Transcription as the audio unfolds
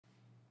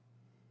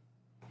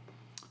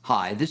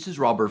Hi, this is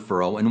Robert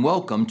Furrow, and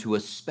welcome to a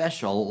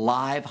special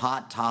live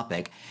hot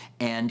topic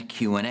and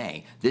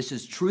Q&A. This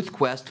is Truth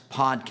Quest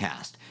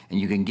podcast, and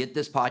you can get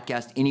this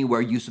podcast anywhere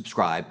you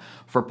subscribe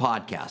for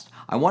podcast.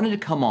 I wanted to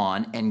come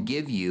on and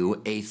give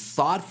you a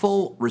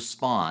thoughtful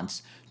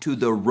response to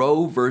the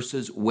Roe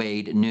versus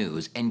Wade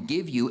news and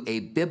give you a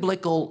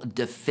biblical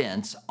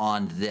defense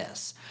on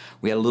this.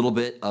 We had a little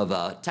bit of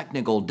a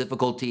technical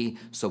difficulty,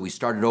 so we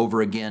started over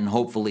again.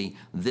 Hopefully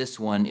this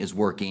one is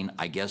working.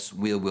 I guess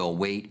we will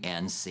wait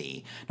and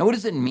see. Now, what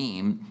does it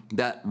mean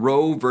that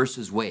Roe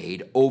versus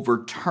Wade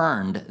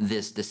overturned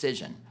this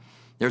decision?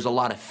 There's a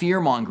lot of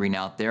fear-mongering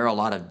out there, a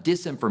lot of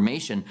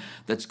disinformation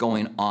that's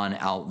going on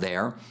out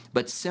there,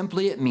 but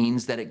simply it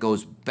means that it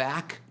goes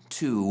back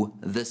to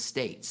the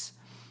states.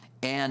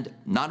 And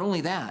not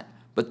only that,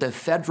 but the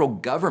federal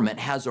government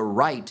has a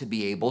right to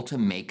be able to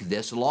make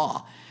this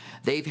law.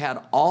 They've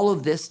had all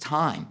of this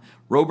time.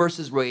 Roe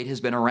versus Wade has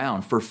been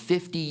around for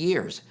 50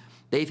 years.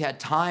 They've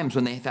had times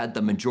when they've had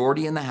the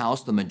majority in the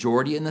House, the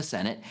majority in the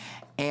Senate,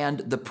 and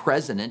the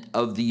President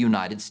of the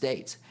United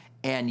States.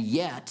 And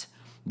yet,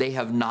 they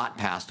have not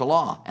passed a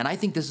law. And I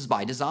think this is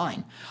by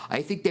design.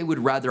 I think they would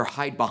rather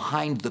hide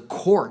behind the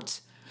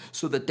courts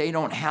so that they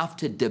don't have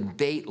to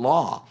debate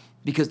law,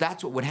 because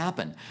that's what would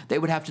happen. They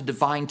would have to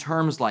define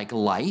terms like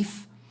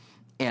life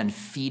and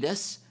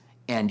fetus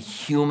and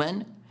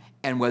human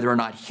and whether or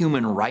not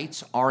human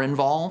rights are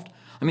involved.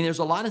 I mean, there's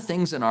a lot of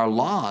things in our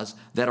laws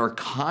that are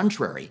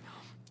contrary.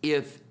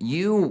 If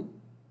you're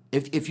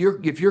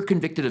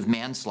convicted of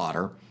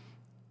manslaughter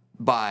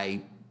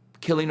by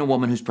killing a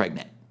woman who's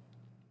pregnant,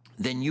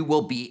 then you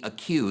will be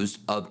accused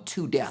of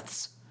 2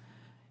 deaths.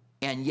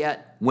 And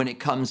yet, when it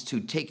comes to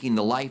taking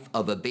the life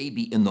of a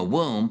baby in the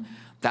womb,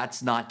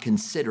 that's not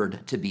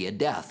considered to be a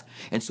death.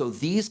 And so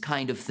these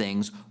kind of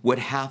things would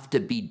have to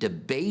be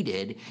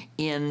debated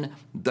in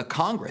the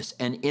Congress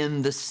and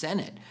in the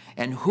Senate.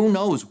 And who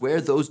knows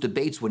where those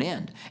debates would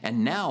end.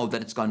 And now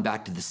that it's gone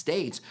back to the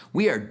states,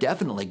 we are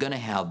definitely going to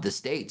have the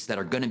states that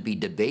are going to be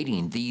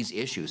debating these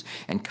issues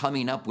and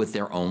coming up with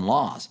their own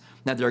laws.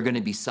 Now, there are going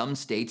to be some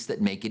states that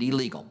make it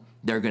illegal.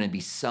 There are going to be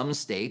some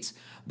states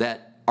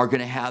that are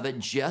going to have it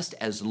just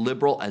as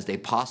liberal as they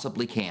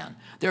possibly can.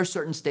 There are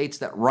certain states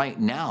that right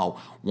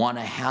now want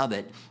to have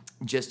it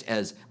just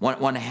as,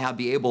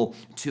 be able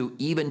to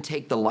even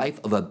take the life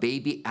of a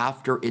baby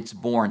after it's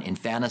born,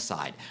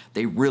 infanticide.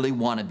 They really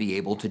want to be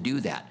able to do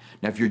that.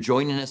 Now, if you're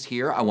joining us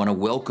here, I want to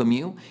welcome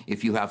you.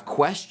 If you have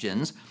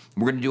questions,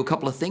 we're going to do a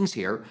couple of things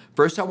here.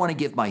 First, I want to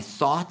give my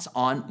thoughts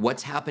on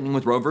what's happening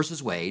with Roe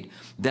versus Wade.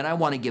 Then I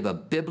want to give a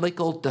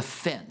biblical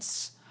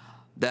defense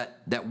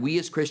that we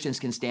as Christians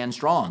can stand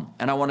strong.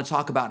 And I want to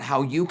talk about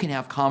how you can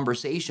have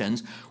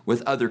conversations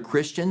with other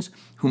Christians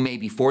who may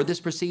be for this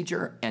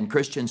procedure and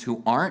Christians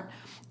who aren't.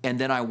 And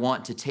then I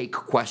want to take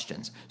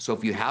questions. So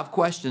if you have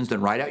questions,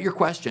 then write out your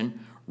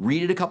question,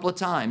 read it a couple of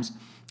times,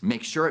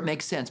 make sure it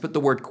makes sense, put the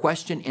word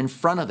question in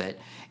front of it,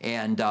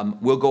 and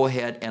we'll go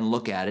ahead and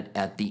look at it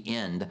at the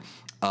end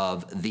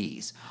of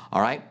these.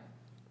 All right?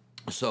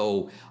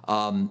 So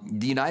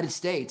the United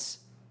States,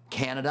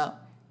 Canada,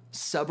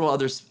 several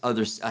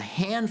others, a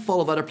handful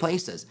of other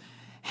places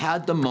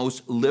had the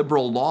most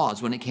liberal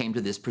laws when it came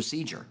to this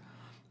procedure.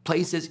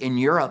 Places in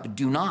Europe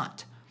do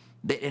not.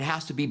 It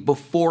has to be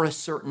before a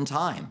certain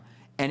time,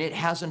 and it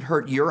hasn't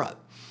hurt Europe.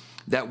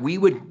 That we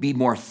would be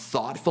more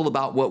thoughtful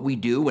about what we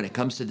do when it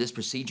comes to this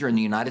procedure in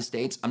the United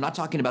States. I'm not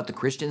talking about the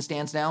Christian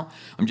stance now.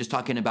 I'm just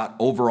talking about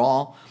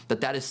overall,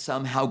 that is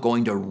somehow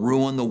going to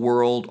ruin the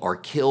world or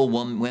kill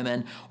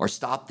women or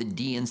stop the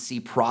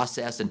D&C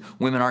process, and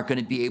women aren't going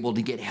to be able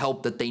to get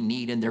help that they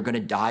need and they're going to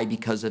die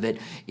because of it,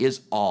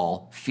 is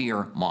all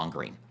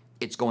fear-mongering.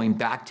 It's going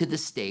back to the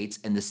states,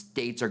 and the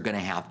states are going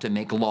to have to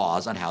make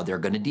laws on how they're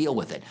going to deal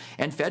with it.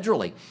 And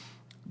federally,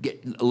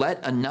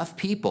 let enough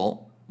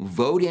people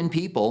vote in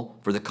people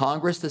for the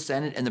Congress, the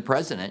Senate, and the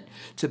President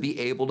to be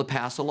able to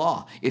pass a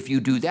law. If you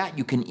do that,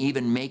 you can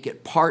even make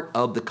it part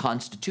of the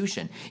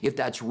Constitution, if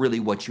that's really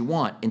what you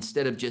want.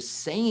 Instead of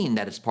just saying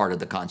that it's part of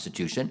the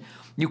Constitution,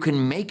 you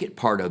can make it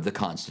part of the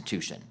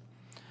Constitution.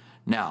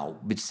 Now,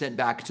 it's sent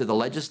back to the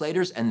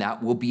legislators, and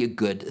that will be a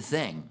good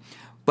thing.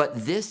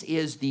 But this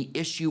is the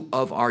issue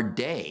of our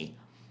day.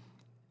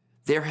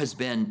 There has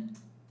been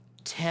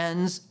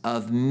tens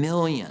of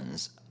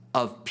millions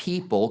of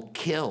people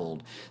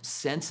killed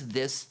since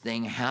this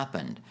thing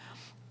happened.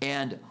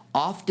 And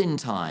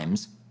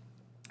oftentimes,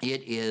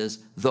 it is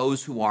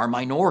those who are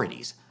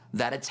minorities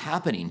that it's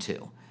happening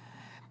to.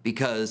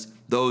 Because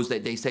those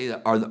that they say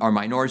that are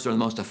minorities are the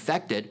most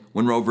affected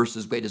when Roe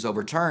versus Wade is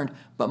overturned,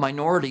 but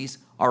minorities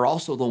are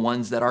also the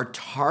ones that are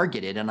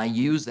targeted, and I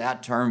use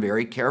that term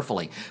very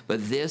carefully.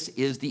 But this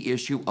is the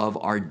issue of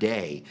our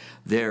day.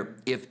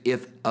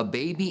 If a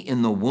baby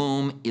in the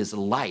womb is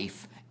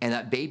life, and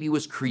that baby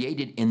was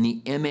created in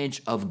the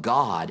image of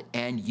God,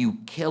 and you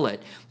kill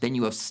it, then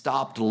you have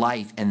stopped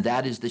life, and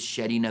that is the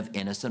shedding of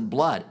innocent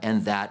blood,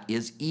 and that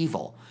is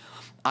evil.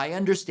 I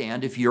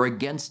understand if you're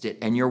against it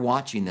and you're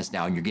watching this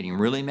now and you're getting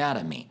really mad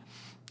at me.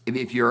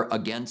 If you're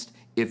against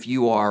if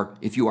you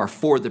are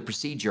for the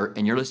procedure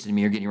and you're listening to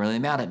me, you're getting really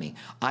mad at me.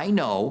 I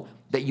know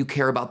that you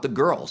care about the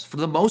girls for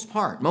the most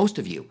part, most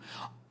of you.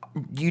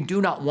 You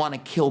do not want to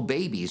kill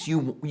babies.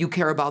 You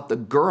care about the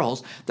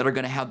girls that are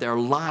going to have their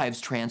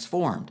lives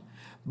transformed.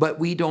 But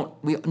we don't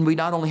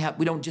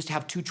just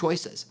have two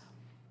choices.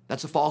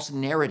 That's a false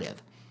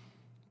narrative.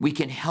 We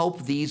can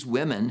help these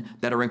women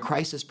that are in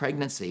crisis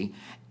pregnancy,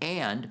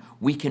 and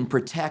we can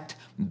protect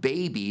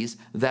babies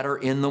that are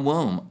in the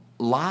womb,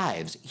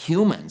 lives,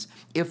 humans.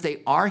 If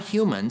they are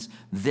humans,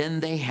 then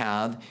they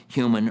have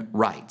human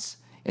rights.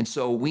 And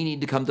so we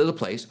need to come to the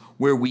place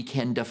where we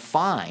can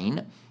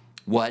define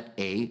what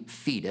a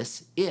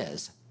fetus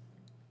is.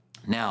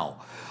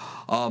 Now,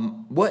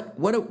 what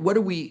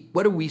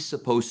are we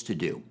supposed to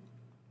do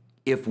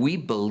if we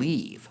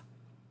believe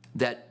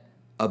that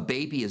a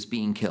baby is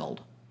being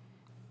killed?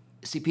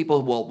 See,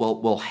 people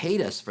will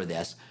hate us for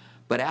this,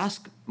 but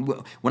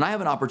when I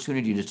have an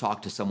opportunity to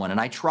talk to someone and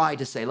I try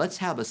to say, let's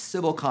have a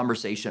civil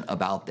conversation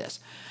about this,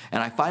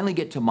 and I finally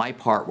get to my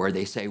part where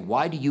they say,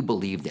 why do you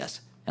believe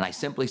this? And I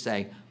simply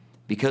say,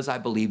 because I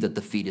believe that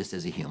the fetus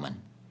is a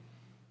human.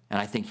 And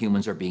I think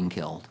humans are being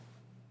killed.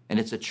 And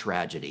it's a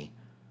tragedy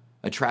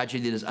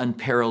that is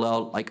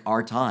unparalleled like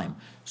our time.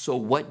 So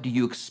what do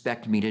you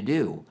expect me to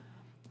do?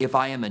 If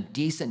I am a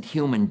decent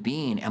human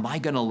being, am I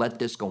going to let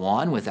this go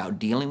on without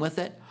dealing with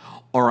it?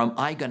 Or am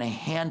I going to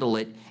handle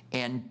it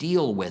and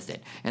deal with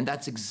it? And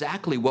that's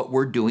exactly what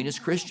we're doing as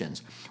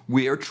Christians.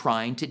 We're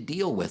trying to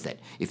deal with it.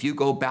 If you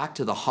go back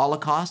to the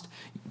Holocaust,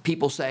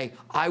 people say,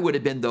 I would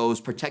have been those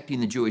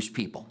protecting the Jewish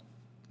people.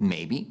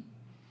 Maybe.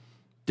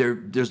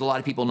 There's a lot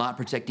of people not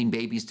protecting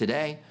babies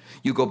today.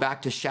 You go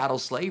back to chattel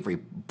slavery,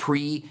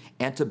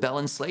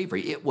 pre-antebellum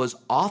slavery. It was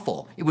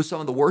awful. It was some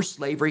of the worst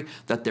slavery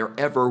that there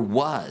ever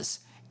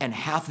was. And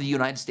half of the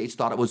United States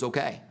thought it was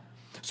okay.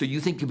 So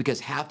you think because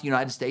half the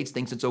United States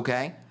thinks it's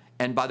okay?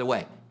 And by the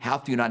way,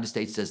 half the United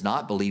States does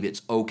not believe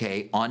it's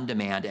okay on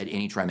demand at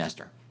any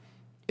trimester.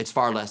 It's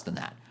far less than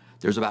that.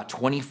 There's about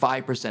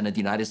 25% of the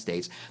United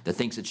States that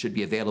thinks it should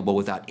be available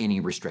without any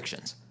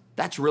restrictions.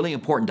 That's really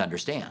important to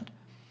understand.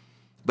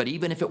 But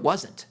even if it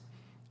wasn't,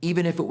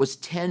 even if it was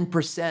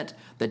 10%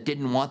 that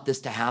didn't want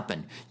this to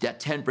happen, that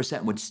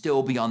 10% would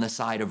still be on the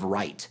side of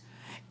right.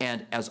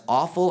 And as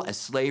awful as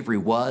slavery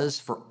was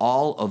for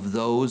all of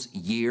those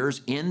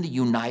years in the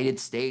United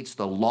States,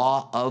 the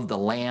law of the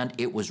land,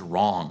 it was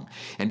wrong.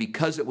 And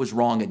because it was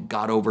wrong, it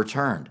got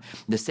overturned.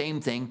 The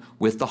same thing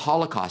with the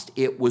Holocaust.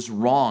 It was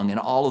wrong, and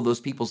all of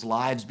those people's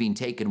lives being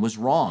taken was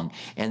wrong.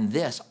 And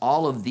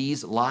all of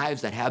these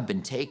lives that have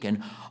been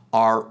taken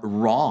are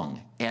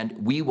wrong, and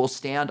we will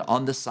stand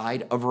on the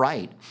side of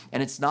right.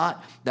 And it's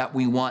not that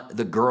we want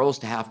the girls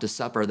to have to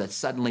suffer that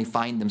suddenly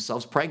find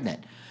themselves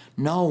pregnant.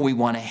 No, we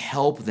want to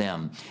help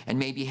them and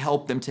maybe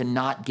help them to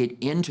not get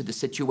into the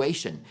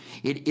situation.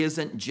 It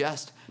isn't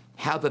just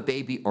have a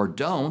baby or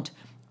don't,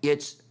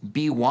 it's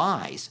be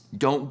wise.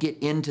 Don't get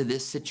into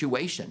this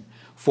situation.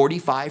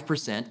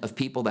 45% of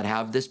people that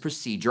have this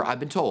procedure, I've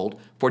been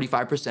told,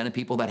 45% of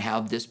people that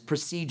have this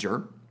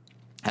procedure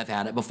have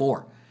had it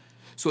before.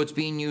 So it's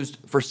being used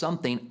for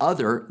something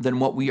other than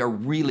what we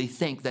really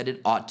think that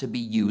it ought to be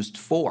used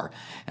for.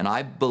 And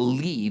I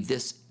believe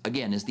this,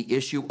 again, is the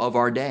issue of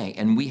our day,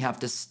 and we have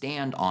to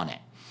stand on it.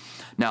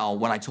 Now,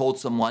 when I told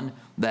someone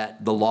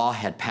that the law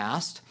had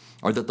passed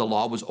or that the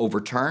law was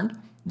overturned,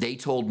 they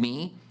told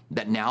me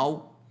that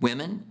now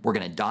women were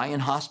going to die in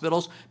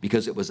hospitals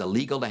because it was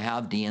illegal to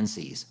have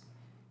DNCs.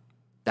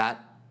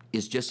 That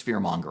is just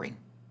fear-mongering.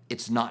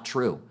 It's not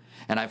true.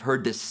 And I've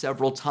heard this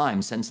several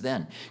times since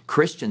then.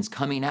 Christians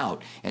coming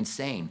out and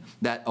saying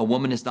that a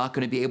woman is not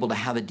going to be able to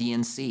have a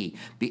DNC.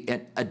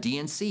 A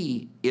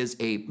DNC is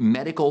a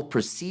medical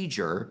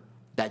procedure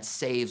that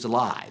saves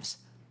lives.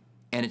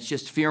 And it's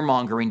just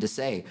fear-mongering to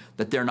say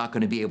that they're not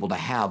going to be able to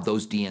have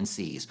those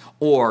DNCs,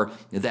 or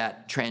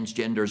that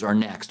transgenders are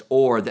next,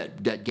 or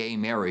that gay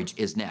marriage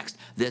is next.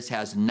 This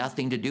has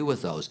nothing to do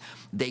with those.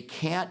 They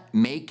can't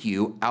make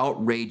you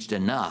outraged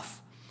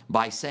enough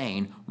by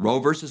saying Roe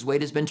versus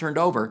Wade has been turned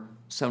over,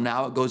 so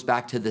now it goes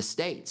back to the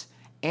states.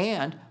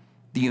 And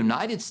the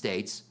United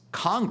States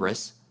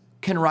Congress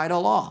can write a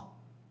law.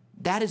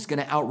 That is going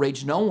to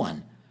outrage no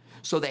one.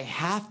 So they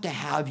have to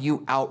have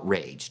you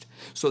outraged.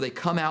 So they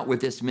come out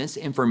with this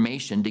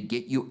misinformation to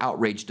get you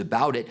outraged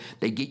about it.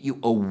 They get you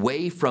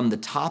away from the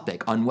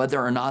topic on whether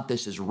or not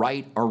this is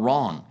right or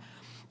wrong.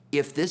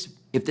 If this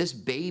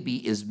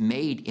baby is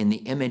made in the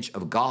image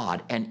of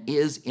God and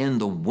is in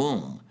the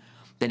womb,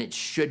 then it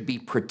should be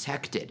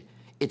protected.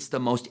 It's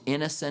the most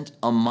innocent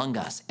among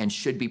us and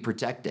should be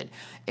protected.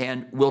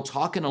 And we'll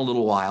talk in a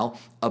little while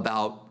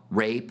about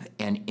rape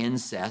and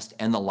incest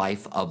and the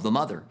life of the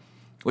mother,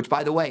 which,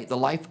 by the way, if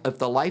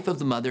the life of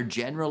the mother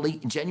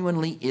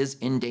genuinely is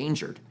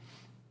endangered,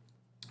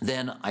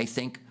 then I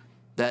think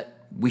that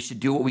we should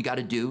do what we got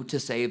to do to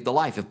save the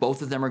life. If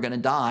both of them are going to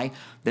die,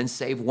 then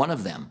save one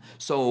of them.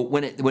 So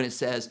when it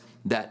says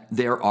that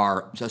there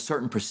are a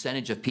certain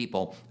percentage of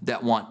people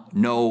that want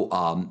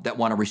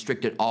to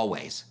restrict it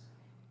always,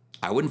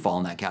 I wouldn't fall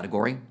in that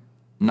category.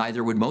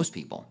 Neither would most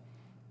people.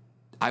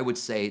 I would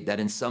say that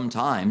in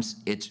sometimes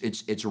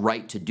it's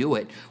right to do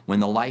it when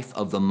the life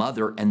of the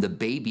mother and the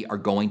baby are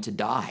going to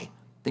die.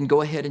 Then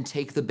go ahead and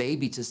take the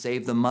baby to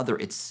save the mother.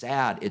 It's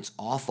sad, it's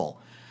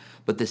awful.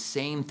 But the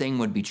same thing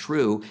would be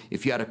true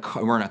if you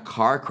were in a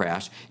car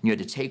crash and you had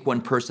to take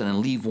one person and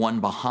leave one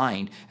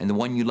behind, and the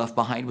one you left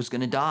behind was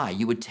going to die.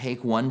 You would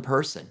take one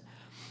person.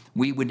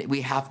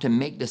 We have to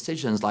make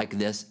decisions like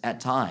this at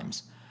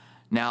times.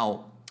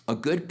 Now, a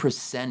good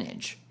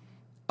percentage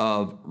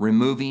of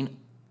removing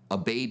a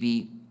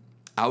baby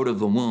out of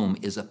the womb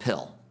is a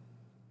pill.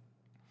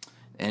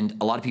 And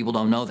a lot of people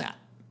don't know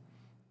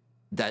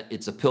that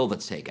it's a pill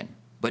that's taken.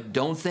 But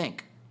don't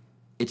think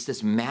it's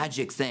this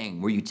magic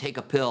thing where you take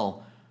a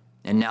pill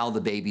and now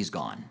the baby's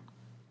gone.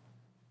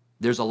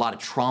 There's a lot of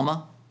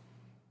trauma.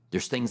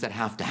 There's things that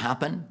have to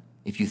happen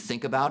if you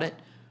think about it,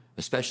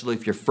 especially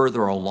if you're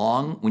further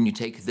along when you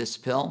take this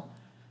pill.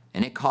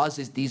 And it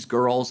causes these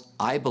girls,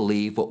 I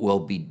believe, what will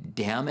be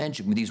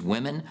damage, these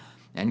women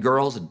and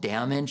girls,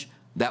 damage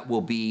that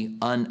will be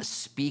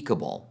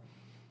unspeakable.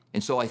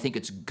 And so I think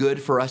it's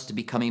good for us to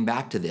be coming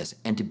back to this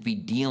and to be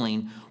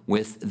dealing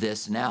with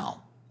this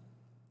now.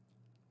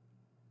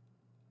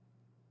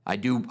 I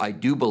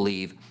do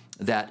believe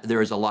that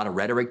there is a lot of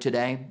rhetoric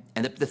today.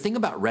 And the thing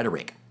about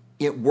rhetoric,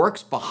 it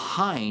works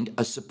behind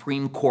a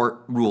Supreme Court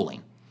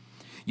ruling.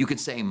 You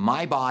could say,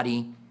 my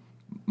body,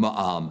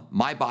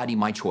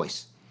 my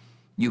choice.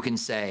 You can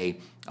say,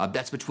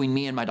 that's between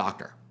me and my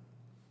doctor.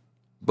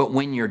 But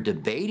when you're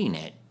debating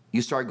it,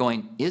 you start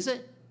going, is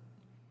it?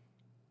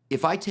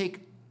 If I take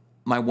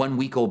my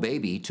 1-week-old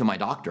baby to my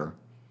doctor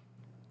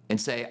and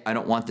say, I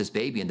don't want this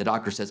baby, and the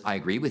doctor says, I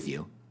agree with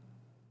you,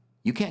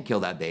 you can't kill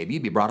that baby.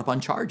 You'd be brought up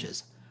on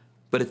charges.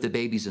 But if the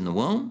baby's in the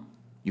womb,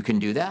 you can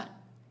do that.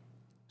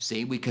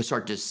 See, we can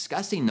start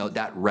discussing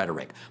that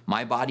rhetoric.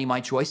 My body,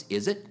 my choice.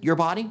 Is it your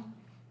body?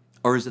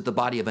 Or is it the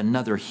body of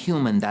another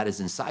human that is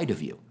inside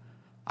of you?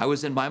 I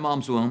was in my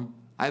mom's womb.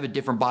 I have a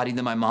different body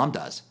than my mom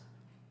does.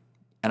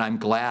 And I'm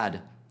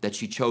glad that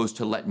she chose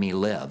to let me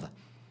live.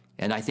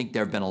 And I think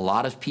there have been a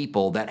lot of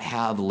people that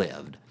have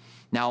lived.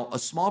 Now, a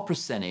small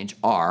percentage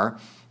are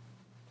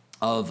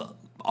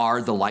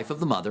the life of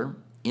the mother,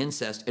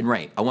 incest, and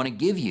rape. I want to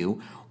give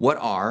you what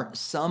are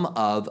some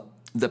of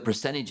the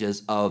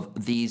percentages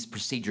of these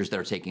procedures that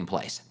are taking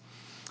place.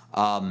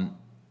 Okay,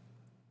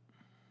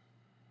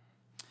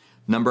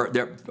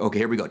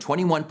 here we go.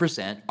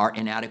 21% are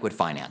inadequate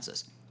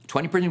finances.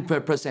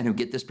 20% who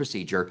get this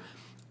procedure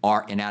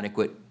are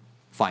inadequate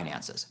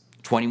finances.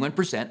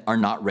 21% are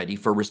not ready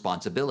for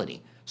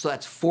responsibility. So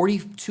that's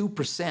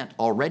 42%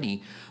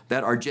 already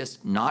that are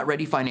just not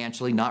ready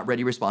financially, not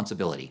ready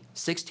responsibility.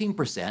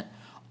 16%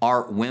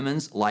 are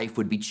women's life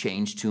would be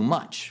changed too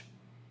much.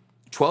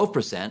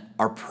 12%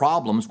 are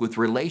problems with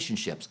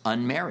relationships,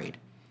 unmarried.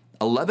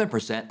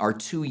 11% are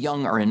too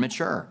young or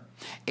immature.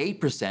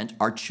 8%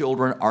 are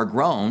children are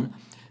grown,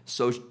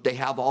 so they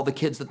have all the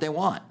kids that they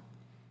want.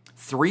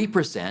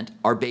 3%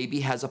 our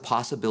baby has a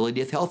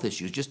possibility of health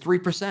issues, just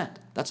 3%.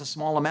 That's a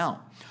small amount.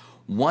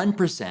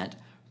 1%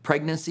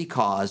 pregnancy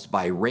caused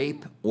by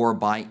rape or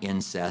by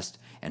incest,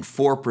 and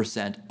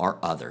 4% are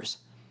others.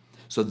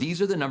 So these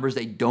are the numbers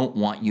they don't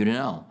want you to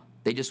know.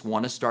 They just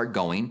want to start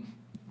going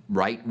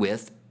right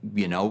with,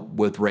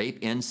 with rape,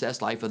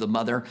 incest, life of the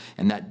mother,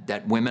 and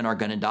that women are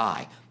going to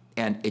die.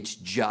 And it's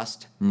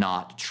just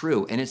not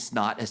true, and it's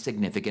not as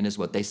significant as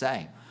what they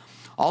say.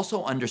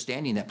 Also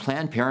understanding that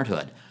Planned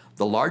Parenthood,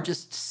 the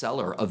largest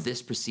seller of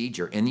this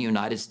procedure in the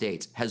United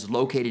States, has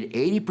located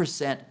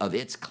 80% of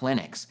its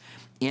clinics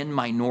in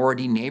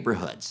minority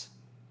neighborhoods,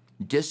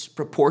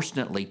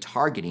 disproportionately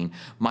targeting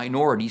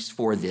minorities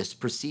for this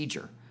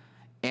procedure.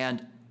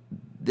 And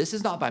this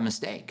is not by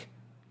mistake.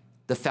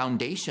 The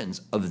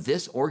foundations of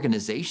this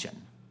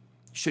organization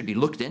should be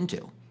looked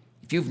into.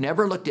 If you've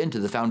never looked into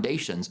the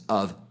foundations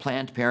of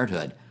Planned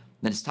Parenthood,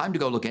 then it's time to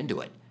go look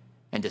into it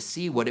and to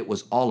see what it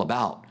was all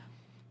about.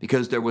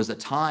 Because there was a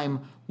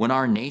time when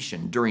our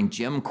nation, during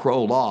Jim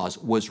Crow laws,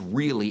 was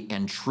really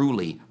and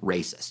truly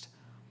racist.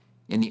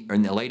 In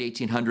the late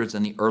 1800s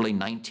and the early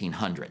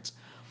 1900s.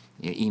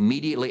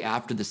 Immediately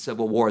after the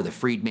Civil War, the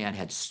freedman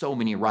had so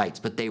many rights,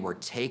 but they were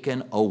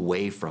taken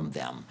away from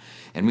them.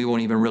 And we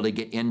won't even really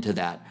get into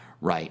that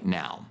right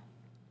now.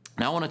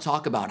 Now I want to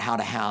talk about how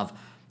to have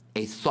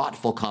a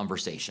thoughtful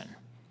conversation,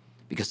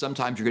 because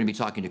sometimes you're going to be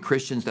talking to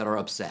Christians that are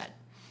upset.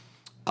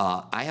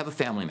 I have a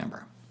family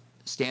member,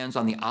 stands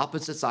on the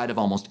opposite side of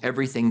almost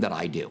everything that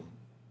I do.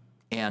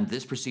 And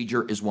this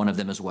procedure is one of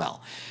them as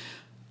well.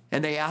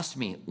 And they asked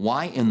me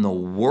why in the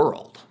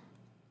world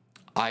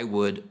I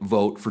would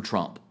vote for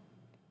Trump.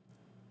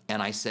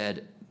 And I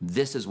said,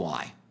 this is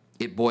why.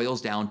 It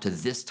boils down to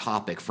this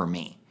topic for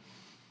me.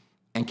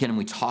 And can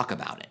we talk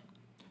about it?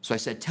 So I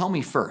said, tell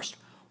me first,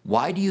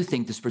 why do you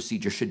think this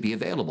procedure should be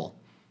available?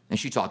 And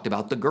she talked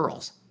about the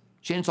girls.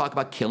 She didn't talk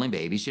about killing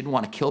babies. She didn't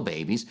want to kill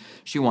babies.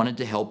 She wanted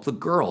to help the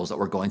girls that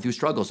were going through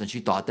struggles. And she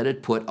thought that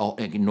it put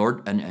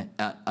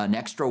an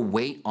extra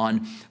weight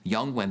on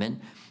young women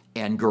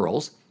and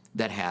girls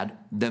that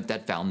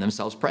found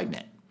themselves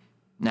pregnant.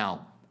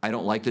 Now, I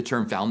don't like the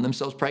term found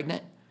themselves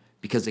pregnant,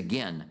 because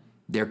again,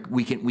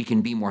 we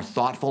can be more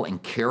thoughtful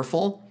and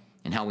careful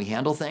in how we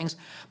handle things.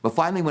 But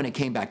finally, when it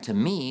came back to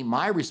me,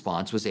 my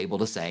response was able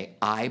to say,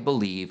 I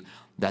believe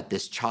that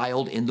this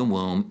child in the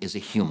womb is a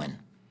human.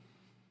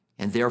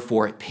 And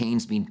therefore, it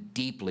pains me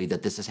deeply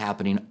that this is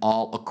happening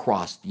all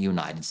across the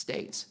United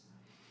States.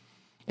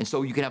 And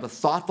so you can have a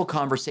thoughtful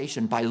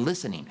conversation by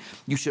listening.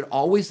 You should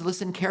always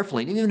listen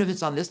carefully. And even if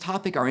it's on this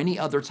topic or any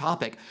other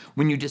topic,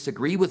 when you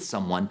disagree with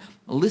someone,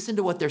 listen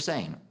to what they're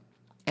saying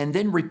and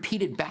then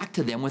repeat it back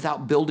to them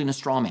without building a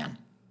straw man.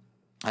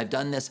 I've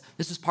done this.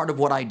 This is part of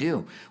what I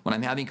do when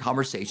I'm having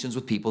conversations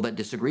with people that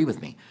disagree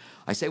with me.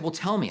 I say, well,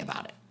 tell me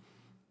about it.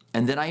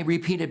 And then I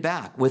repeat it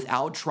back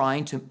without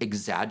trying to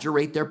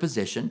exaggerate their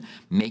position,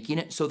 making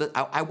it so that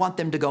I want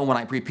them to go when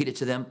I repeat it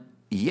to them,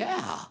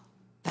 yeah,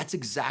 that's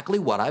exactly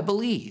what I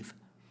believe.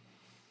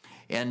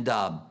 And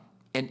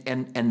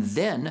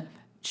then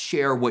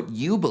share what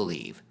you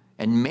believe.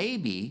 And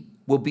maybe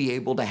we'll be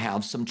able to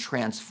have some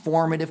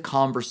transformative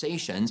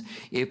conversations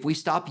if we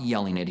stop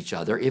yelling at each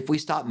other, if we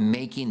stop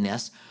making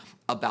this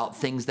about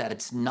things that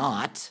it's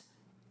not,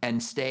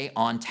 and stay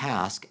on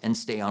task and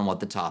stay on what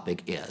the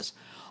topic is.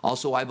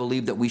 Also, I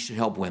believe that we should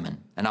help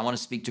women. And I want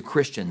to speak to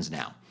Christians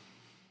now.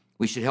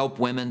 We should help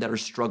women that are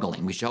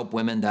struggling. We should help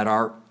women that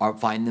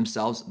find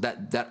themselves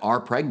that are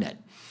pregnant.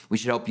 We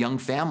should help young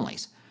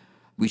families.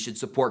 We should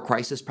support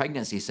crisis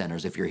pregnancy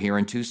centers. If you're here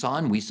in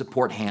Tucson, we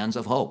support Hands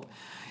of Hope.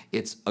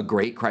 It's a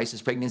great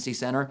crisis pregnancy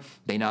center.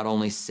 They not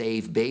only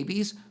save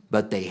babies,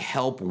 but they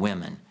help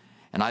women.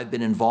 And I've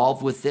been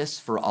involved with this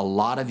for a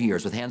lot of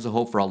years, with Hands of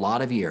Hope for a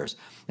lot of years.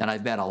 And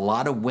I've met a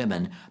lot of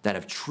women that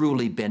have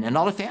truly been, and a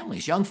lot of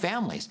families, young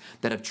families,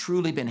 that have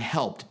truly been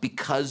helped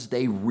because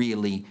they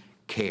really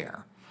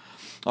care.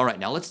 All right,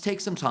 now let's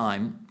take some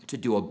time to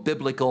do a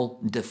biblical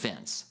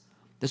defense.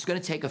 This is going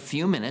to take a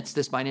few minutes.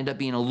 This might end up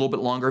being a little bit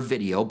longer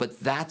video, but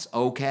that's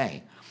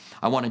okay.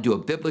 I want to do a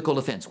biblical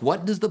defense.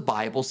 What does the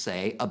Bible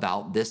say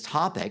about this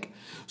topic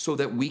so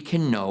that we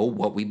can know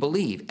what we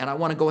believe? And I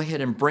want to go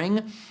ahead and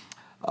bring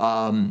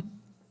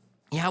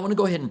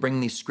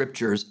these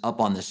scriptures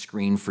up on the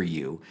screen for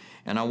you,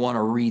 and I want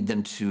to read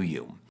them to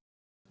you.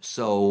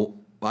 So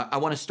I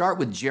want to start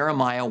with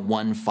Jeremiah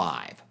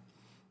 1:5.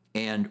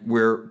 And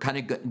we're kind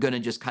of going to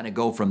just kind of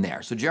go from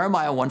there. So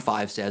Jeremiah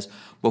 1:5 says,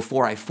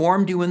 before I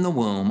formed you in the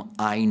womb,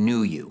 I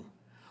knew you.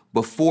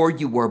 Before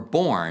you were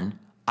born,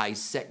 I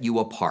set you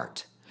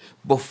apart.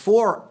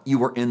 Before you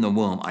were in the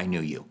womb, I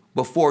knew you.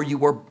 Before you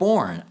were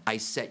born, I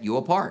set you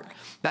apart.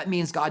 That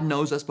means God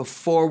knows us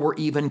before we're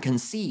even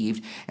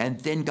conceived, and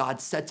then God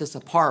sets us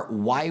apart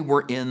while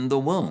we're in the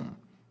womb.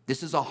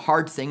 This is a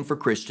hard thing for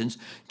Christians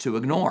to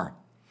ignore.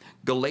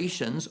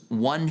 Galatians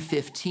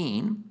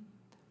 1:15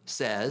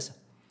 says,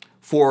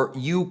 for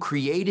you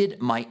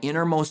created my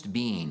innermost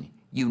being.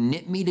 You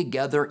knit me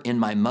together in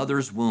my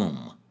mother's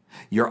womb.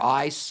 Your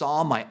eyes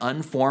saw my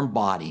unformed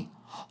body.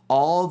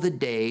 All the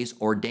days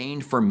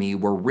ordained for me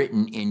were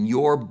written in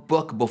your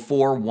book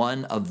before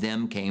one of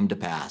them came to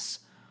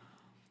pass.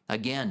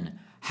 Again,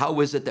 how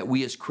is it that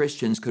we as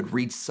Christians could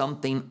read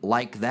something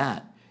like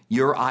that?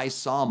 Your eyes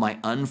saw my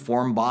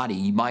unformed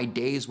body. My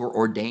days were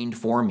ordained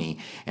for me.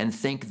 And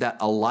think that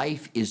a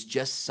life is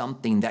just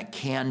something that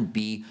can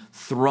be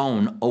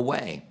thrown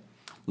away.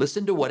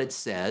 Listen to what it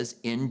says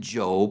in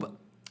Job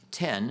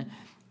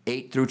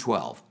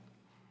 10:8-12.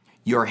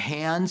 Your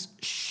hands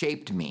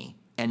shaped me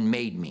and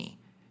made me.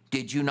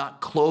 Did you not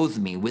clothe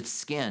me with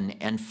skin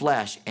and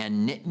flesh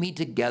and knit me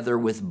together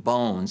with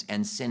bones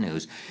and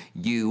sinews?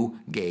 You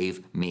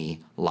gave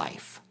me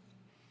life.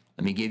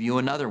 Let me give you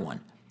another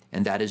one,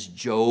 and that is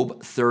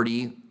Job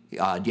 31.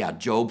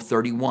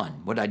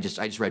 I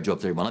just read Job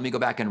 31. Let me go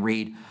back and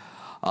read.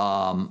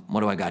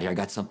 What do I got here? I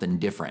got something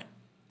different.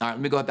 All right,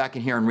 let me go back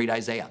in here and read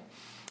Isaiah.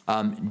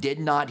 Did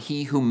not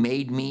he who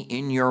made me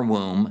in your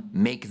womb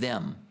make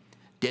them?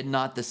 Did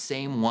not the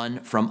same one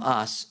from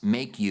us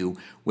make you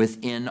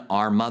within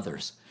our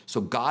mothers?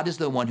 So God is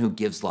the one who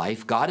gives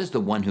life. God is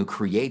the one who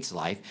creates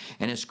life.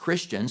 And as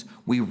Christians,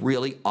 we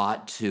really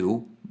ought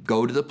to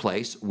go to the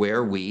place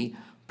where we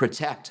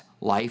protect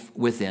life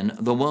within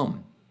the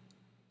womb.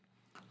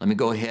 Let me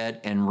go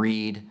ahead and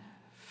read.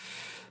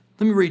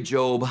 Let me read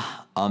Job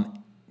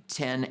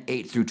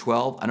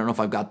 10:8-12. I don't know if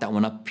I've got that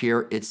one up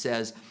here. It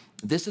says,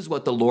 this is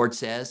what the Lord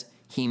says.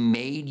 He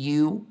made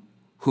you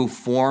who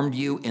formed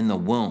you in the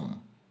womb.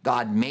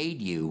 God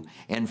made you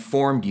and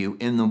formed you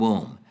in the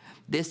womb.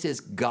 This is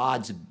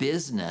God's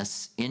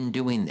business in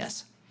doing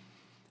this.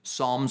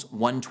 Psalms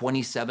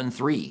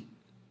 127:3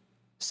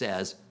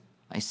 says,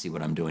 I see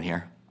what I'm doing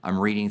here. I'm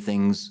reading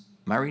things.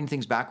 Am I reading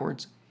things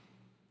backwards?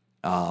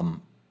 Yeah,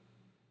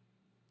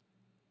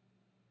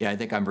 I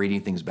think I'm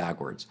reading things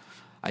backwards.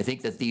 I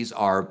think that these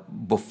are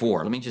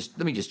before. Let me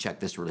just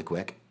check this really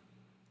quick.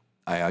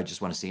 I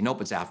just want to see.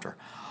 Nope, it's after.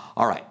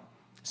 All right.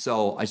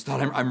 So I just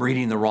thought I'm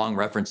reading the wrong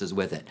references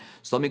with it.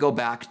 So let me go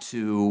back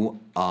to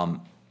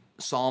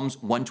Psalms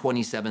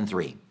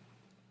 127:3.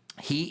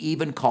 He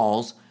even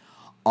calls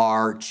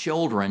our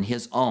children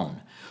his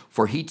own.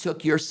 For he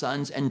took your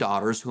sons and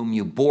daughters whom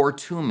you bore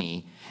to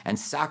me and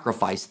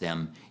sacrificed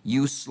them.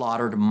 You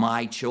slaughtered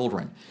my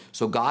children.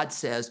 So God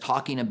says,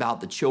 talking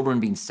about the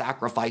children being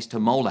sacrificed to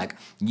Molech,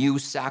 you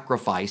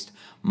sacrificed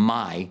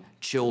my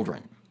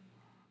children.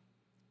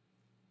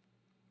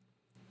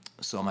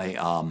 So he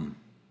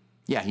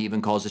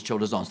even calls his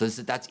children his own. So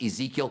that's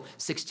Ezekiel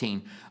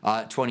 16,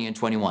 20 and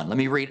 21. Let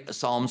me read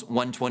Psalms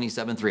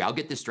 127:3. I'll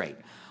get this straight.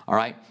 All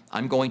right,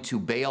 I'm going to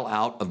bail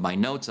out of my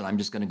notes, and I'm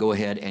just going to go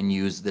ahead and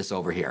use this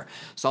over here.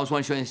 Psalms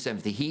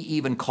 127, he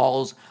even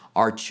calls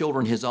our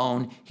children his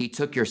own. He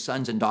took your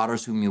sons and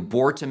daughters whom you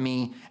bore to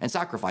me and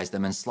sacrificed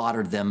them and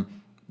slaughtered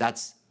them.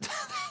 That's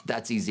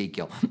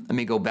Ezekiel. Let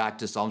me go back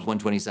to Psalms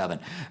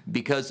 127.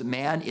 Because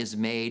man is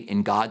made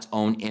in God's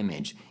own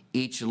image,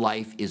 each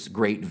life is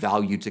great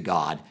value to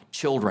God.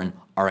 Children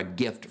are a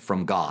gift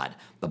from God,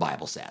 the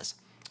Bible says.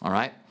 All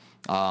right,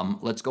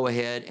 let's go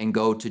ahead and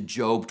go to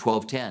Job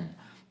 12:10.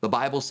 The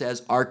Bible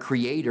says our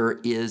Creator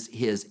in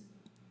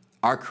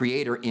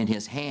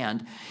his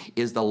hand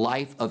is the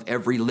life of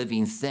every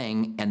living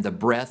thing and the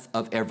breath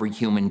of every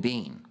human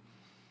being.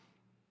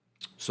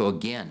 So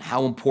again,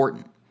 how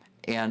important.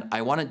 And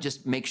I want to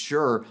just make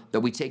sure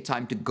that we take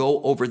time to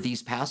go over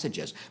these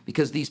passages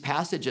because these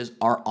passages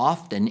are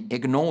often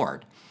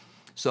ignored.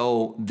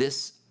 So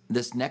this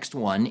next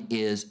one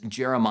is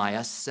Jeremiah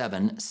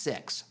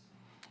 7:6.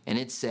 And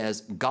it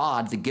says,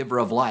 God, the giver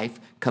of life,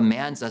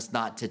 commands us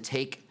not to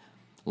take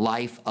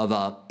life of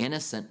an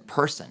innocent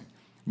person.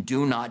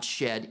 Do not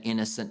shed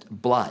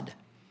innocent blood.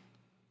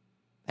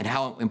 And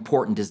how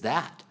important is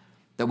that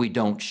we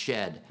don't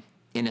shed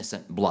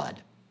innocent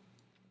blood?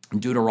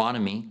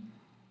 Deuteronomy,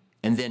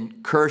 and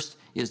then cursed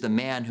is the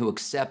man who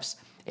accepts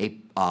a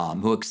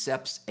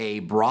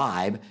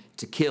bribe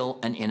to kill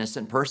an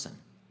innocent person.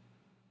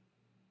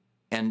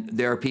 And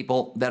there are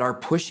people that are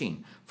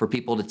pushing for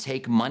people to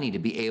take money to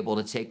be able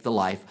to take the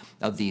life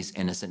of these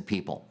innocent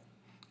people.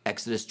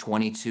 Exodus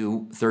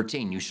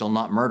 22:13, you shall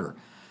not murder.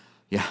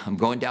 Yeah, I'm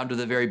going down to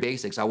the very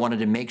basics. I wanted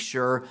to make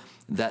sure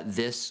that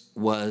this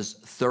was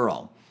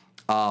thorough.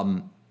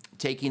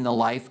 Taking the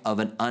life of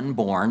an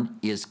unborn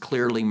is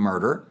clearly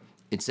murder.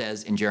 It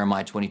says in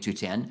Jeremiah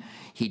 22:10,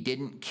 he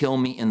didn't kill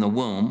me in the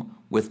womb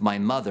with my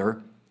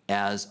mother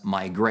as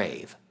my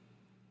grave.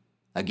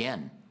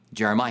 Again,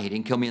 Jeremiah, he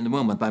didn't kill me in the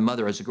womb with my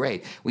mother as a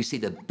grave. We see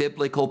the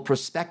biblical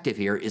perspective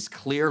here is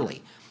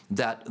clearly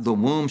that the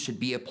womb should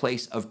be a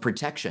place of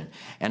protection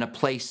and a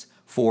place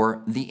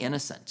for the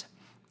innocent.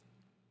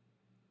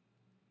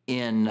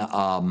 In,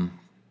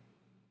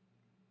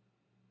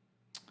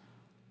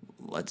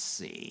 let's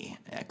see,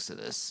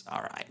 Exodus.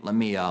 All right, let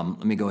me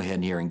go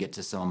ahead here and get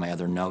to some of my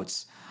other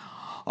notes.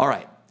 All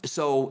right,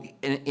 so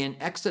in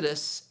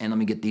Exodus, and let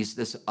me get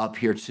this up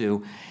here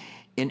too.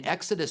 In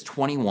Exodus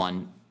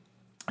 21,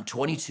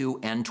 22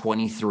 and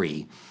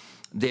 23,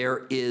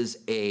 there's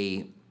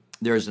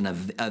an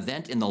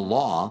event in the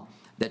law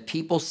that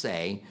people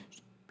say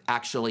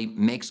actually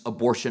makes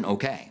abortion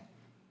okay.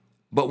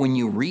 But when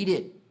you read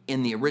it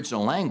in the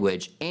original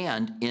language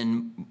and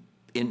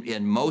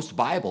in most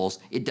Bibles,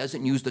 it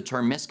doesn't use the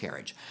term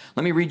miscarriage.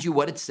 Let me read you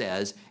what it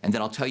says, and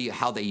then I'll tell you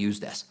how they use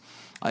this.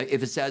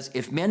 If it says,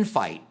 if men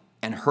fight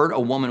and hurt a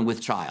woman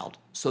with child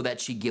so that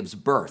she gives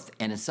birth,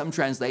 and in some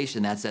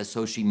translation that says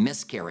so she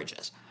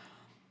miscarriages.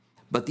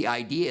 But the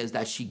idea is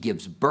that she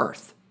gives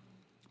birth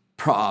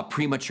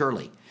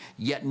prematurely,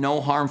 yet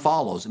no harm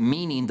follows,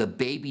 meaning the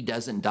baby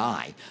doesn't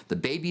die. The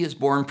baby is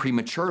born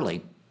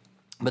prematurely,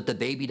 but the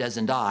baby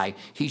doesn't die.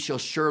 He shall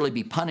surely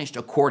be punished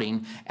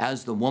according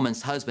as the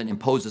woman's husband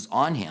imposes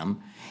on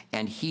him,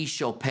 and he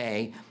shall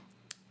pay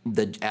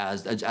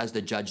as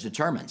the judge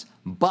determines.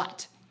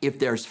 But if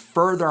there's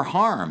further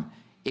harm,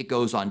 it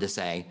goes on to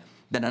say,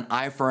 then an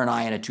eye for an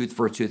eye and a tooth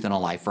for a tooth and a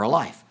life for a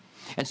life.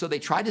 And so they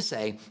try to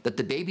say that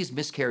the baby's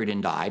miscarried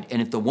and died,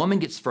 and if the woman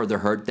gets further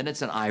hurt, then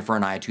it's an eye for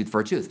an eye, a tooth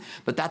for a tooth.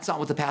 But that's not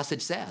what the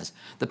passage says.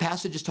 The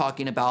passage is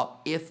talking about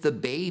if the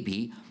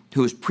baby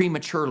who is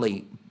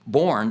prematurely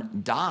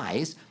born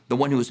dies, the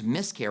one who is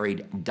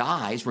miscarried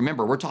dies.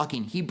 Remember, we're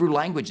talking Hebrew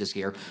languages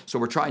here, so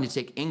we're trying to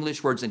take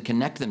English words and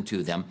connect them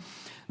to them.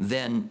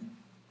 Then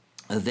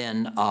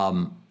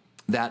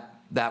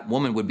that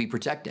woman would be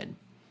protected.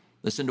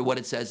 Listen to what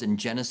it says in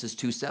Genesis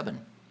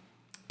 2:7.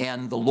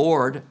 And the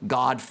Lord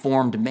God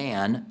formed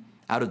man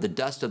out of the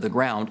dust of the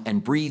ground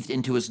and breathed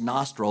into his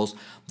nostrils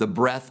the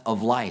breath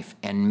of life,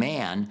 and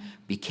man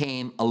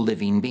became a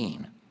living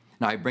being.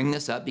 Now, I bring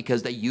this up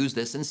because they use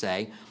this and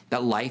say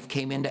that life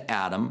came into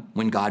Adam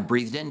when God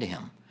breathed into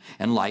him,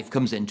 and life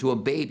comes into a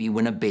baby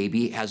when a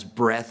baby has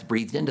breath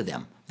breathed into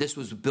them. This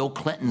was Bill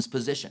Clinton's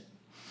position.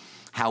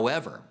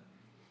 However,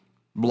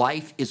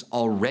 Life is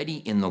already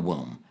in the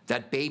womb.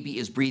 That baby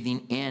is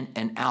breathing in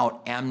and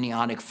out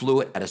amniotic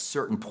fluid at a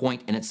certain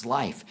point in its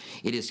life.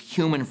 It is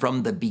human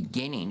from the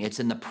beginning. It's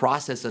in the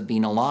process of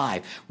being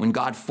alive. When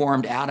God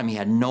formed Adam, he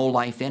had no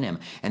life in him.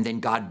 And then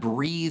God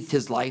breathed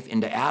his life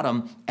into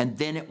Adam, and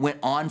then it went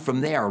on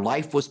from there.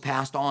 Life was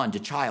passed on to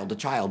child, to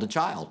child, to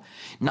child.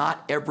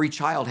 Not every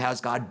child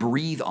has God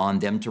breathe on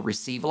them to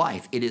receive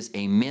life. It is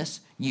a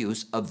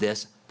misuse of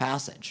this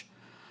passage.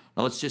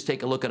 Now let's just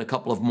take a look at a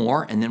couple of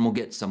more, and then we'll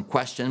get some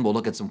questions. We'll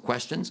look at some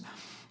questions.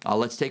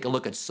 Let's take a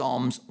look at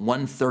Psalms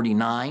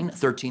 139,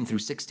 13 through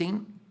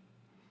 16.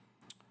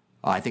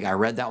 I think I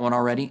read that one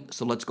already,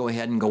 so let's go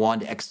ahead and go on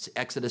to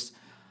Exodus.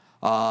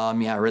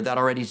 Yeah, I read that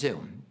already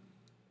too.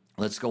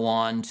 Let's go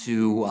on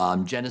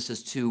to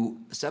Genesis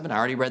 2:7. I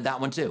already read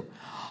that one too.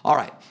 All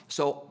right,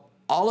 so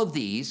all of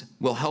these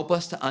will help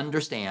us to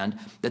understand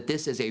that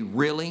this is a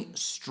really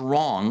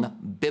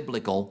strong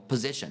biblical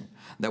position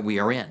that we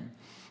are in,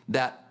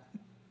 that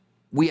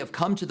we have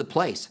come to the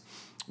place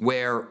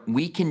where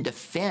we can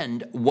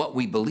defend what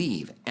we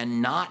believe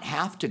and not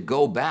have to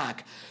go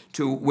back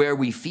to where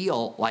we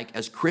feel like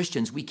as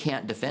Christians we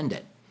can't defend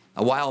it.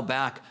 A while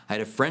back, I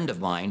had a friend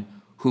of mine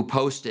who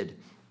posted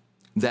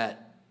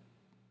that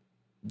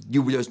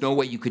there's no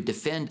way you could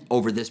defend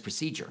over this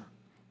procedure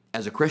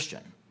as a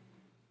Christian.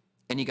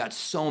 And he got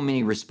so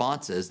many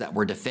responses that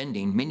were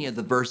defending many of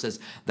the verses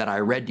that I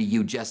read to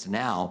you just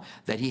now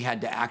that he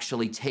had to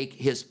actually take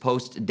his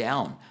post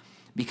down,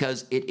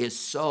 because it is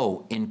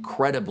so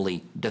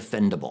incredibly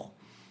defendable.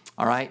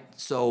 All right,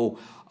 so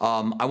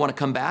I want to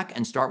come back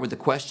and start with the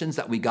questions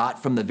that we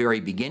got from the very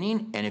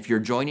beginning. And if you're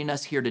joining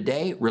us here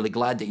today, really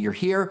glad that you're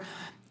here.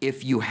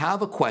 If you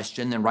have a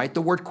question, then write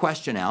the word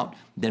question out,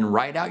 then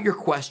write out your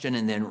question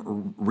and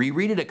then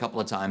reread it a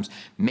couple of times.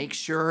 Make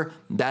sure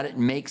that it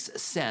makes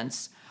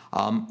sense.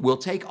 We'll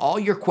take all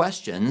your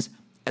questions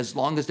as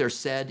long as they're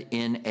said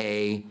in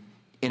a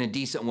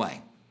decent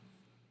way.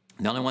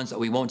 The only ones that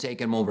we won't take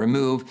and will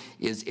remove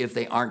is if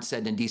they aren't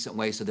said in a decent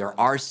way. So there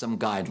are some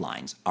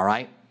guidelines, all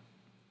right?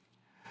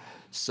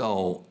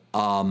 So,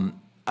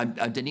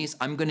 Denise,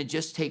 I'm going to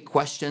just take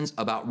questions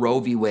about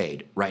Roe v.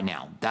 Wade right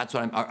now. That's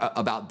what I'm,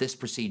 about this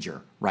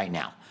procedure right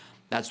now.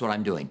 That's what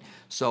I'm doing.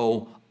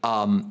 So,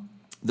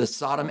 the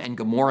Sodom and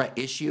Gomorrah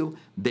issue,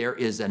 there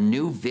is a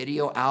new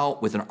video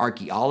out with an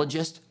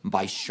archaeologist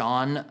by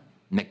Sean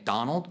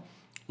McDonald.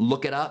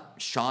 Look it up,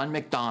 Sean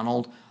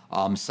McDonald.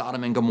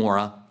 Sodom and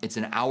Gomorrah. It's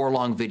an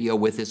hour-long video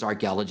with this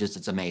archaeologist.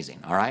 It's amazing,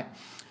 all right?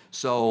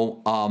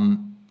 So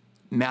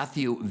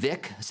Matthew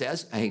Vick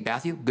says, hey,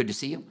 Matthew, good to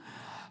see you,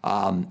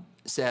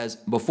 says,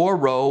 before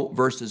Roe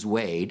versus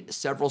Wade,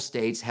 several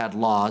states had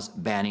laws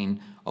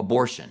banning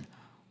abortion,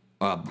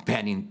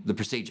 banning the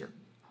procedure.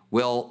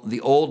 Will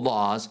the old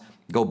laws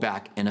go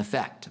back in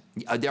effect?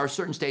 There are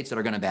certain states that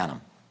are going to ban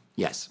them,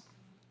 yes.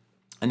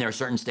 And there are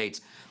certain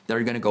states that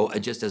are going to go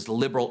just as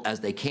liberal as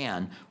they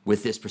can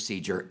with this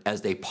procedure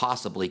as they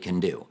possibly can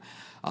do.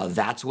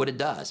 That's what it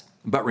does.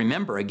 But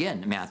remember,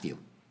 again, Matthew,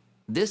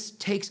 this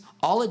takes,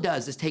 all it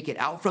does is take it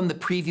out from the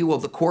preview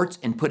of the courts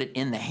and put it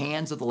in the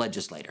hands of the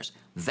legislators.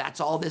 That's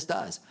all this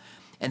does.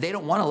 And they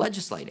don't want to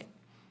legislate it,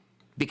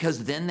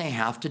 because then they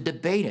have to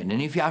debate it.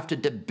 And if you have to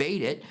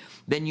debate it,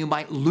 then you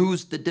might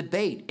lose the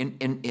debate.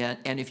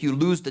 And if you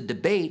lose the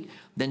debate,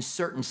 then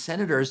certain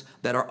senators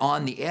that are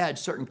on the edge,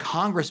 certain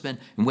congressmen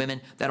and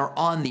women that are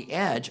on the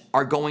edge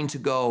are going to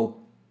go,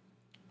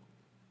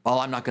 well,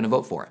 I'm not going to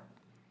vote for it,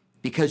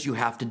 because you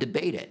have to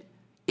debate it.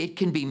 It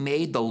can be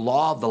made the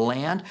law of the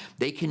land.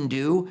 They can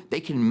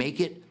make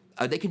it,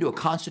 they can do a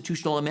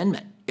constitutional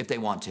amendment if they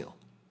want to.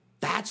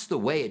 That's the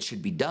way it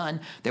should be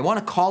done. They want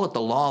to call it the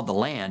law of the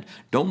land.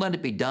 Don't let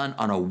it be done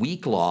on a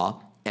weak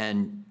law.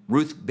 And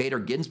Ruth Bader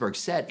Ginsburg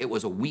said it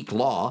was a weak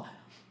law.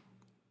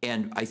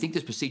 And I think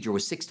this procedure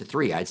was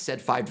 6-3. I had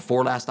said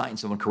 5-4 last night, and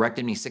someone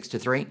corrected me,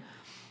 6-3.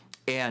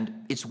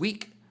 And it's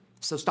weak.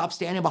 So stop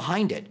standing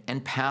behind it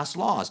and pass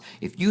laws.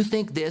 If you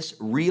think this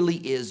really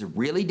is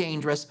really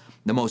dangerous,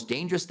 the most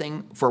dangerous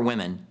thing for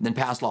women, then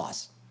pass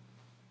laws.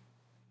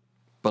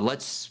 But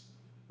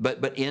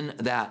in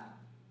that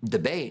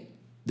debate,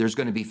 there's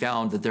going to be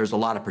found that there's a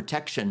lot of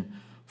protection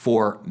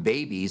for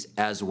babies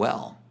as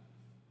well.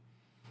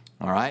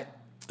 All right.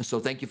 So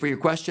thank you for your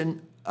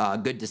question.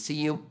 Good to see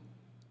you.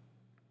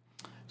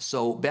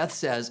 So Beth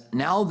says,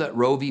 now that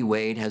Roe v.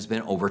 Wade has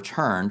been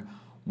overturned,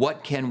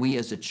 what can we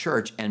as a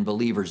church and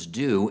believers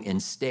do in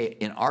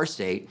our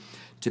state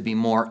to be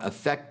more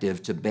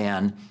effective to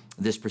ban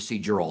this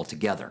procedure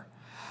altogether?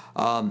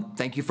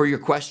 Thank you for your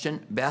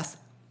question, Beth.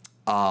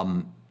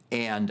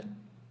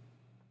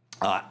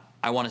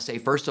 I want to say,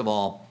 first of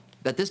all,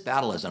 that this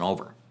battle isn't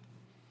over.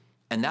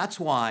 And that's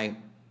why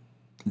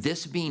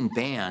this being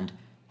banned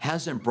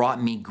hasn't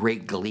brought me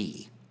great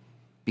glee,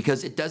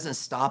 because it doesn't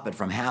stop it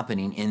from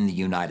happening in the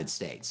United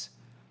States.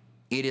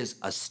 It is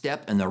a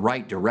step in the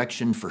right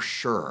direction for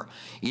sure.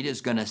 It is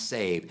going to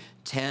save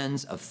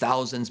tens of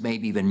thousands,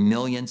 maybe even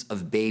millions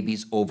of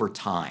babies over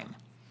time.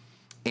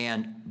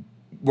 And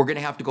we're going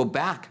to have to go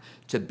back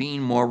to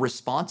being more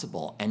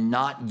responsible and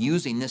not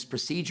using this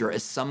procedure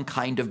as some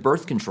kind of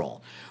birth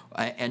control,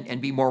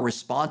 and be more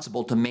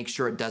responsible to make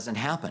sure it doesn't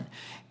happen.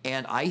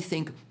 And I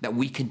think that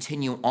we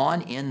continue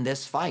on in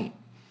this fight,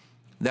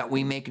 that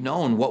we make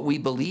known what we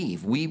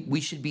believe.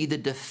 We should be the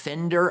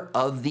defender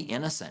of the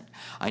innocent.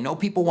 I know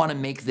people want to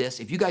make this,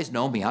 if you guys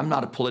know me, I'm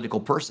not a political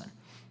person.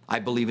 I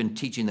believe in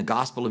teaching the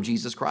gospel of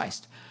Jesus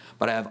Christ.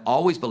 But I have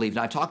always believed,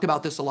 and I've talked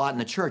about this a lot in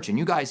the church, and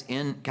you guys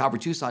in Calvary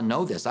Tucson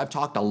know this. I've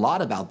talked a lot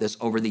about this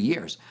over the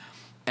years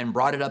and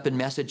brought it up in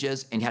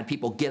messages and had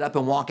people get up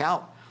and walk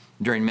out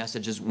during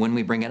messages when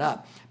we bring it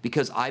up,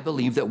 because I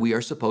believe that we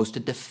are supposed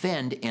to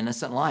defend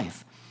innocent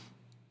life.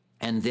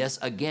 And this,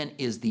 again,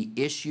 is the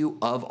issue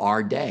of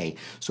our day.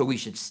 So we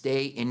should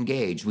stay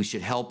engaged. We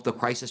should help the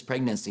crisis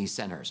pregnancy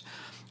centers.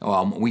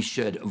 We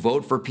should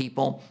vote for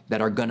people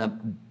that are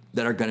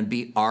gonna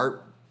be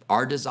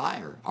our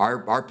desire,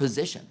 our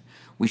position.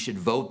 We should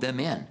vote them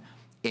in.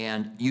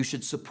 And you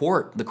should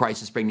support the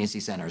crisis pregnancy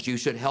centers. You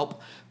should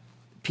help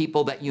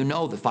people that you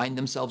know that find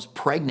themselves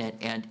pregnant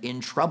and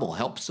in trouble.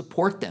 Help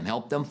support them,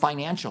 help them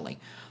financially.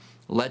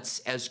 Let's,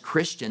 as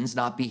Christians,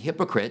 not be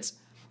hypocrites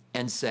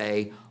and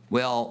say,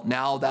 well,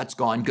 now that's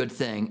gone, good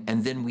thing,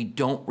 and then we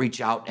don't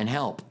reach out and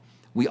help.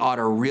 We ought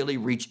to really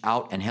reach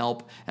out and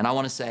help. And I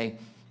want to say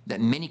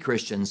that many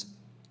Christians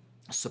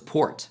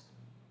support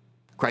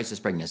crisis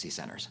pregnancy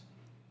centers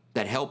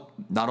that help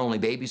not only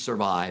babies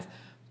survive,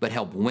 but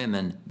help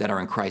women that are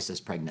in crisis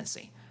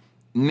pregnancy.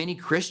 Many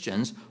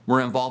Christians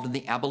were involved in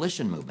the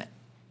abolition movement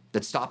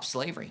that stopped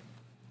slavery.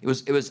 It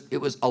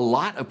was a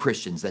lot of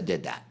Christians that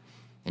did that.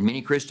 And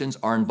many Christians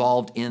are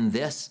involved in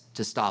this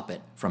to stop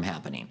it from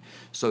happening.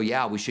 So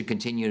yeah, we should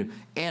continue.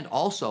 And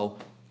also,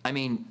 I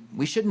mean,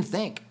 we shouldn't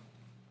think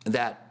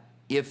that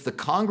if the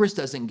Congress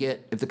doesn't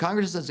get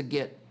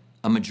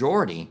a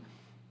majority,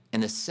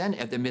 and the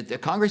Senate, if the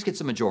Congress gets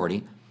a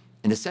majority,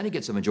 and the Senate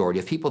gets a majority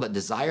of people that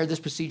desire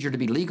this procedure to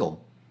be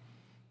legal,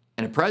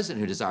 and a president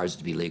who desires it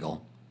to be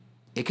legal,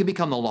 it could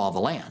become the law of the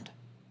land.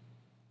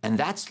 And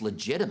that's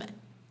legitimate.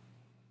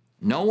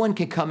 No one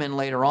can come in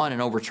later on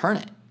and overturn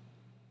it.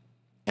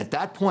 At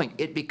that point,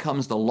 it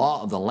becomes the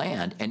law of the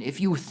land. And if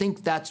you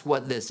think that's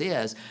what this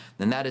is,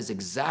 then that is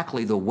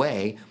exactly the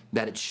way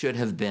that it should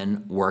have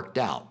been worked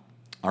out.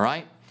 All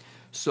right?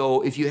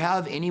 So if you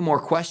have any more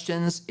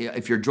questions,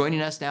 if you're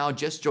joining us now,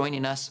 just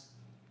joining us,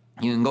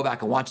 you can go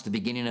back and watch the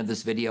beginning of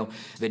this video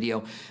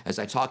as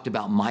I talked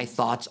about my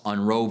thoughts on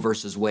Roe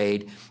versus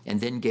Wade, and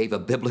then gave a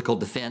biblical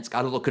defense.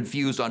 Got a little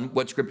confused on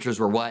what scriptures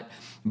were what,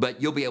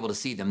 but you'll be able to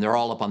see them. They're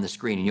all up on the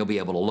screen, and you'll be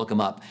able to look them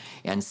up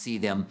and see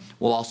them.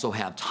 We'll also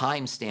have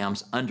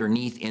timestamps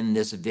underneath in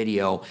this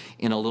video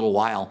in a little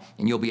while,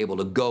 and you'll be able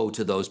to go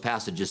to those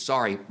passages.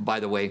 Sorry, by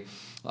the way,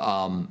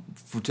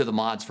 to the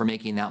mods for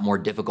making that more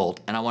difficult.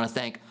 And I want to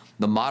thank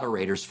the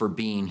moderators for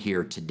being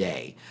here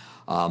today.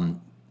 I'm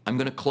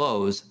going to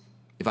close.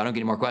 If I don't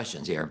get any more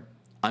questions here,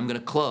 I'm going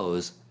to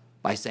close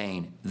by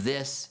saying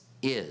this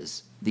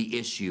is the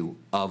issue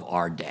of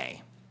our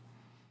day,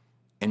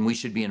 and we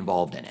should be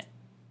involved in it.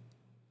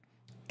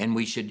 And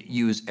we should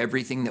use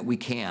everything that we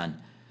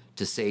can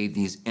to save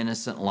these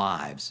innocent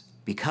lives,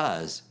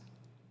 because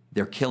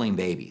they're killing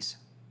babies.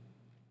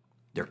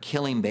 They're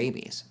killing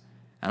babies.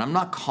 And I'm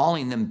not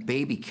calling them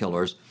baby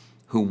killers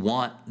who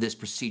want this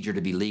procedure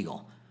to be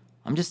legal.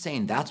 I'm just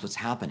saying that's what's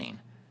happening.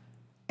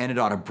 And it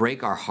ought to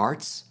break our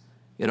hearts.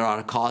 It ought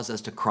to cause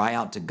us to cry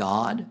out to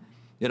God.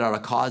 It ought to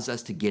cause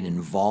us to get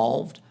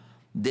involved.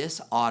 This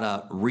ought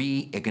to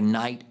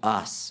reignite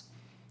us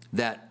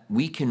that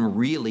we can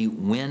really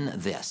win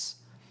this.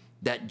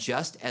 That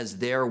just as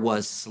there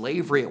was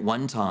slavery at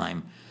one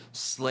time,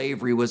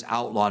 slavery was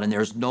outlawed, and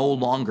there's no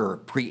longer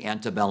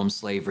pre-antebellum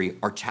slavery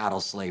or chattel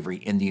slavery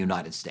in the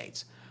United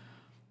States.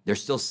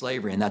 There's still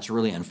slavery, and that's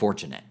really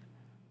unfortunate.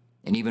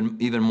 And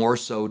even more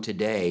so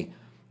today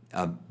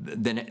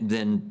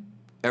than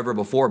ever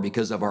before,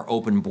 because of our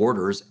open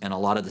borders and a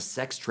lot of the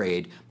sex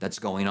trade that's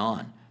going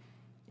on.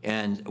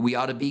 And we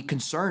ought to be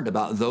concerned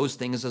about those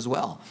things as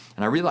well.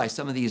 And I realize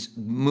some of these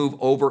move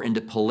over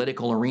into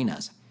political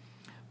arenas,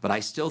 but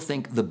I still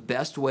think the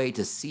best way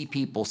to see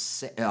people,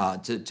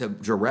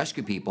 to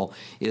rescue people,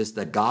 is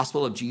the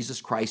gospel of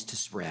Jesus Christ to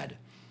spread.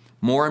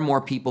 More and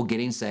more people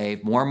getting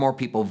saved, more and more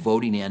people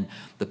voting in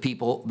the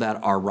people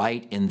that are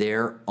right in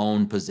their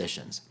own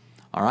positions.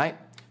 All right?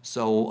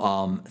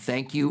 So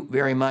thank you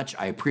very much.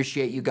 I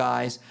appreciate you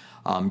guys.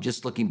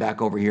 Just looking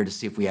back over here to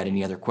see if we had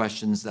any other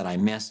questions that I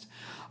missed,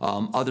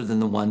 other than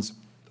the ones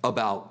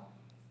about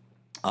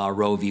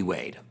Roe v.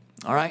 Wade.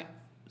 All right.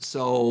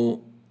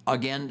 So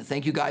again,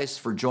 thank you guys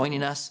for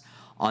joining us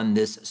on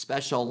this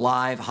special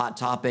live hot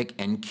topic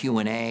and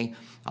Q&A.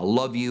 I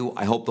love you.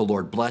 I hope the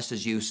Lord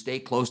blesses you. Stay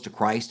close to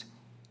Christ.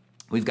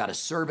 We've got a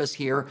service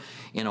here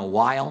in a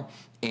while,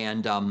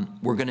 and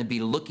we're going to be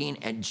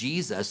looking at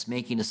Jesus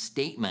making a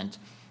statement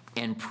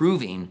and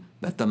proving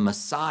that the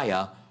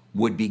Messiah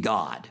would be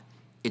God.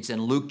 It's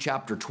in Luke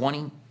chapter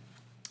 20.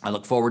 I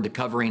look forward to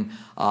covering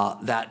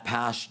that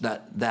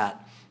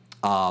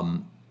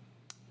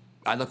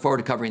I look forward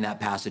to covering that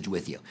passage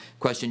with you.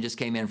 Question just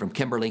came in from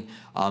Kimberly.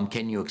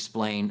 Can you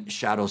explain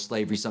shadow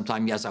slavery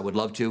sometime? Yes, I would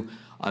love to.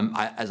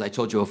 As I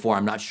told you before,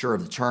 I'm not sure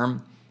of the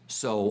term,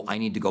 so I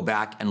need to go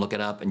back and look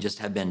it up, and just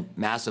have been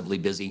massively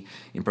busy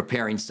in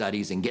preparing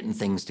studies and getting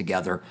things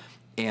together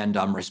and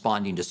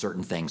responding to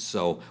certain things.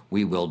 So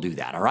we will do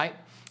that, all right?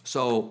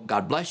 So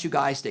God bless you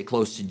guys. Stay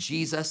close to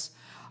Jesus.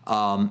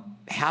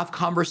 Have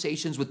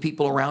conversations with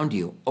people around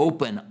you,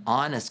 open,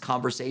 honest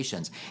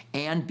conversations,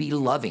 and be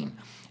loving.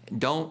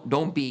 Don't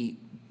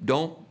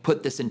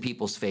put this in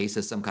people's face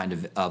as some kind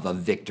of a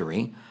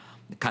victory,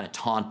 kind of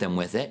taunt them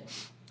with it,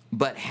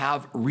 but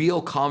have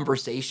real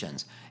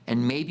conversations.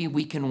 And maybe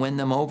we can win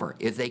them over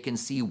if they can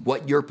see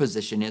what your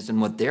position is and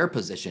what their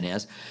position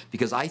is.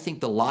 Because I think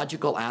the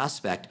logical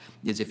aspect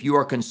is, if you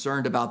are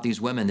concerned about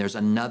these women, there's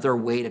another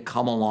way to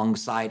come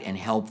alongside and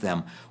help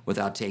them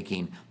without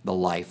taking the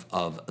life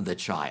of the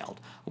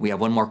child. We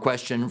have one more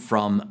question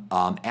from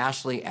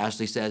Ashley.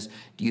 Ashley says,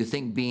 do you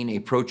think being a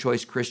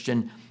pro-choice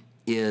Christian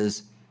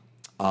is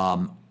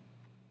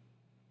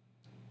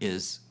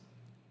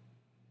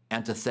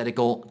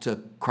antithetical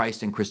to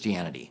Christ and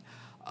Christianity?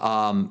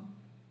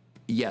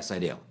 Yes, I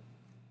do.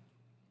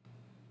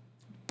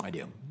 I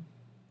do.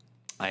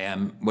 I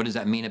am. What does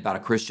that mean about a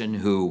Christian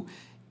who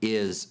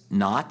is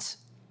not,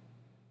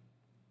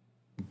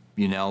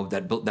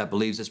 that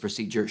believes this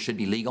procedure should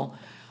be legal?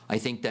 I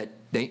think that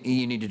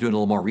you need to do a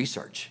little more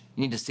research.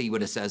 You need to see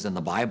what it says in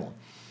the Bible.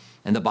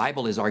 And the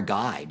Bible is our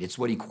guide. It's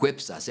what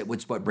equips us.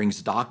 It's what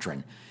brings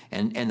doctrine.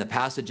 And the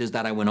passages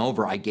that I went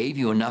over, I gave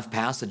you enough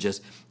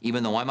passages.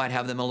 Even though I might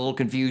have them a little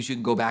confused, you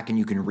can go back and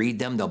you can read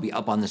them. They'll be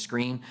up on the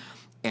screen.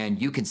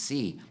 And you can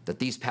see that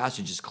these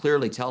passages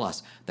clearly tell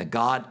us that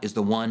God is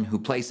the one who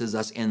places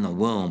us in the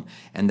womb,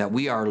 and that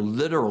we are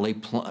literally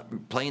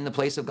playing the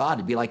place of God.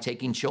 It'd be like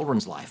taking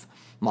children's lives.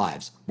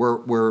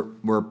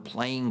 We're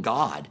playing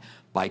God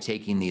by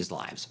taking these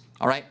lives.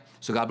 All right?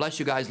 So God bless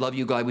you guys. Love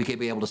you. Glad we could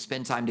be able to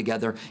spend time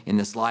together in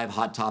this live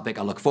hot topic.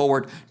 I look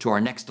forward to our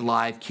next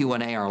live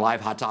Q&A, our live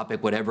hot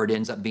topic, whatever it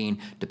ends up being,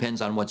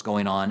 depends on what's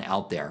going on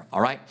out there.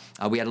 All right.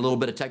 We had a little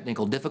bit of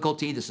technical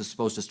difficulty. This is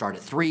supposed to start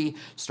at 3,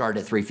 started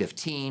at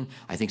 3:15.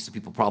 I think some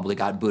people probably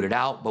got booted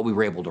out, but we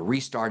were able to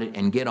restart it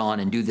and get on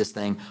and do this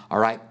thing. All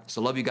right.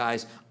 So love you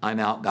guys. I'm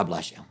out. God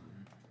bless you.